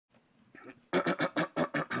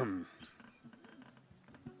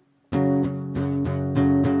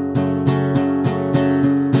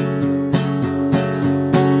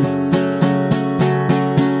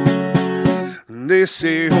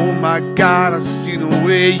say, oh my God, I see the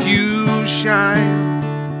way you shine.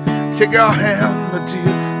 Take your hand, my dear,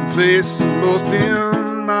 and place them both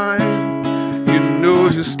in mine. You know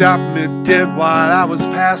you stopped me dead while I was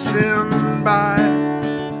passing by.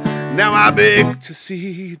 Now I beg to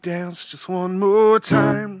see you dance just one more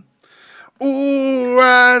time. Oh,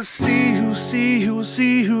 I see you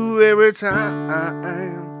every time.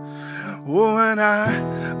 Oh, and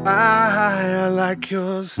I like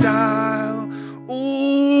your style.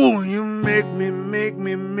 Oh, you make me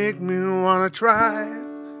wanna try.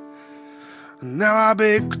 Now I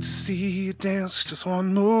beg to see you dance just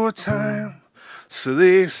one more time. So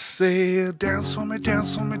they say, dance for me,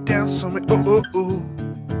 dance for me, dance for me, oh, oh, oh.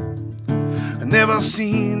 I never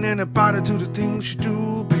seen anybody do the things you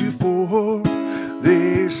do before.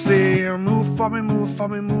 They say, move for me, move for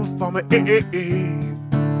me, move for me, eh, eh, eh.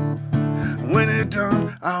 When it's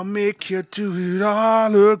done, I'll make you do it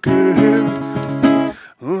all again.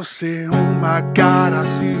 Oh, say, oh my God, I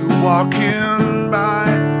see you walking by.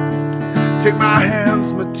 Take my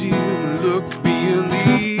hands, my dear, and look me in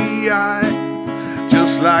the eye.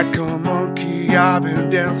 Just like a monkey, I've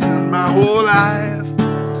been dancing my whole life.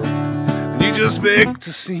 And you just beg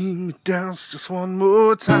to see me dance just one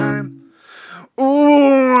more time.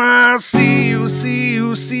 Oh, I see you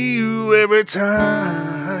every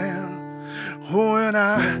time. Oh, and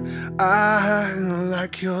I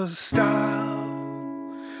like your style.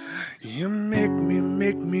 You make me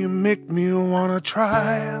wanna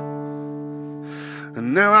try.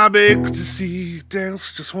 And now I beg to see you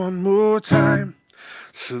dance just one more time.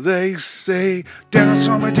 So they say, dance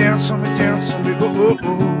for me, dance for me, dance for me, oh, oh,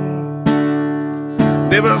 oh.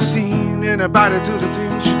 Never seen anybody do the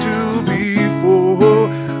things you do before.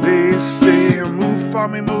 They say, move for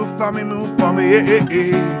me, move for me, move for me, yeah, yeah,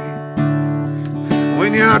 yeah.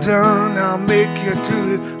 When you're done, I'll make you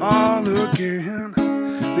do it all again.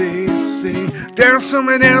 They say, dance for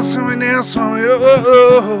me, dance for me, dance for me, oh,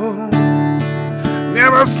 oh, oh.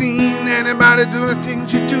 Never seen anybody do the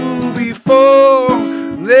things you do before.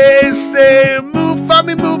 They say, move for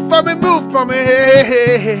me, move for me, move for me.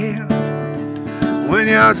 When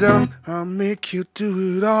you're done, I'll make you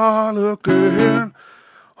do it all again,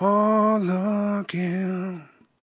 all again.